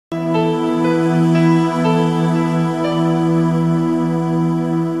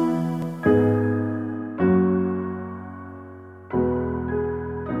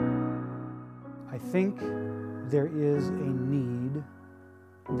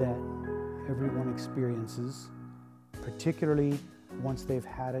that everyone experiences, particularly once they've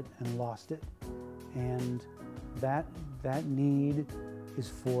had it and lost it. And that need is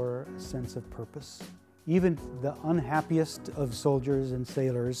for a sense of purpose. Even the unhappiest of soldiers and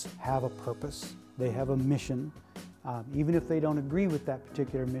sailors have a purpose. They have a mission. Even if they don't agree with that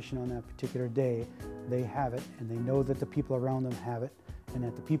particular mission on that particular day, they have it, and they know that the people around them have it, and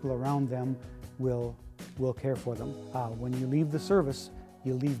that the people around them will care for them. When you leave the service,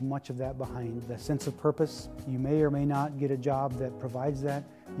 you leave much of that behind. The sense of purpose, you may or may not get a job that provides that.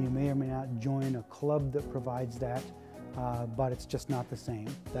 You may or may not join a club that provides that, but it's just not the same.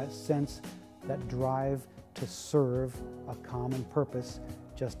 That sense, that drive to serve a common purpose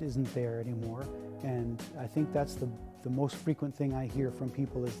just isn't there anymore. And I think that's the most frequent thing I hear from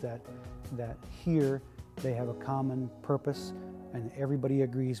people is that here they have a common purpose and everybody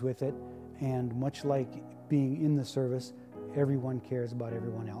agrees with it. And much like being in the service, everyone cares about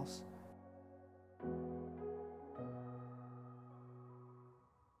everyone else.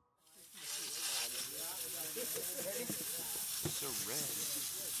 So red.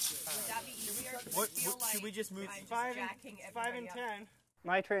 Should we just move 5 and 10?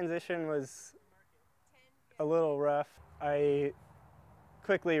 My transition was a little rough. I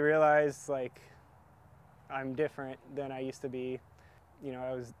quickly realized I'm different than I used to be. You know,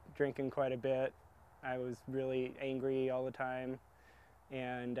 I was drinking quite a bit. I was really angry all the time,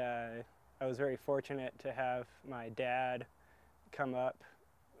 and I was very fortunate to have my dad come up,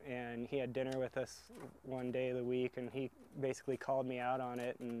 and he had dinner with us one day of the week, and he basically called me out on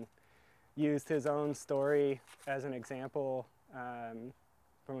it and used his own story as an example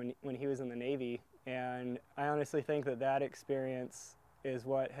from when he was in the Navy. And I honestly think that experience is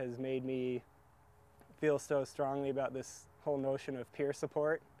what has made me feel so strongly about this whole notion of peer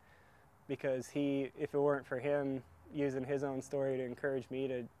support, because if it weren't for him using his own story to encourage me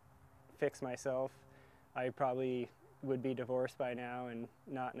to fix myself, I probably would be divorced by now and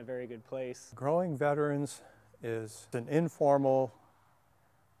not in a very good place. Growing Veterans is an informal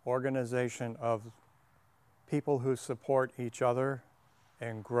organization of people who support each other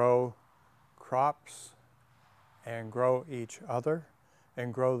and grow crops and grow each other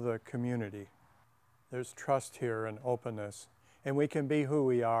and grow the community. There's trust here and openness, and we can be who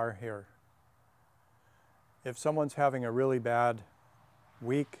we are here. If someone's having a really bad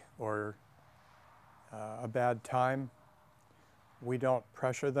week or a bad time, we don't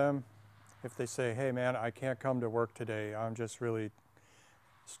pressure them. If they say, hey man, I can't come to work today, I'm just really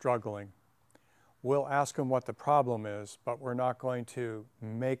struggling, we'll ask them what the problem is, but we're not going to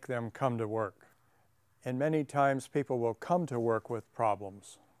make them come to work. And many times people will come to work with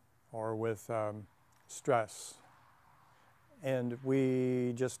problems or with stress, and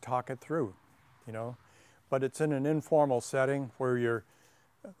we just talk it through, you know. But it's in an informal setting where you're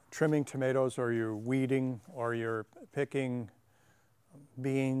trimming tomatoes or you're weeding or you're picking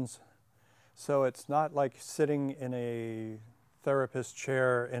beans. So it's not like sitting in a therapist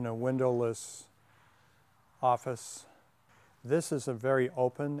chair in a windowless office. This is a very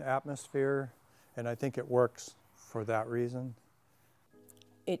open atmosphere, and I think it works for that reason.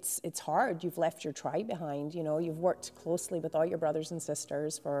 It's hard. You've left your tribe behind, you know. You've worked closely with all your brothers and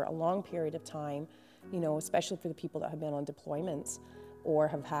sisters for a long period of time, you know, especially for the people that have been on deployments or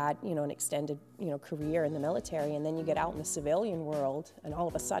have had, you know, an extended, you know, career in the military, and then you get out in the civilian world and all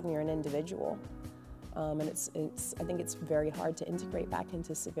of a sudden you're an individual. And I think it's very hard to integrate back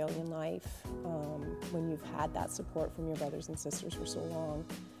into civilian life when you've had that support from your brothers and sisters for so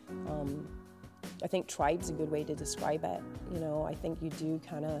long. I think tribe's a good way to describe it. You know, I think you do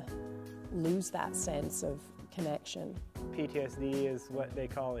kind of lose that sense of connection. PTSD is what they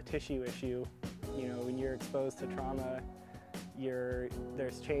call a tissue issue. You know, when you're exposed to trauma,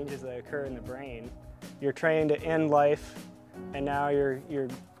 there's changes that occur in the brain. You're trained to end life, and now you're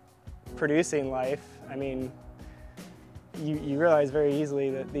producing life. I mean, you realize very easily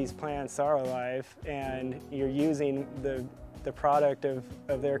that these plants are alive, and you're using the product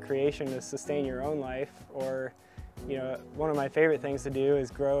of their creation to sustain your own life. Or, one of my favorite things to do is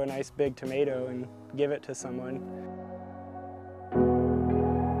grow a nice big tomato and give it to someone.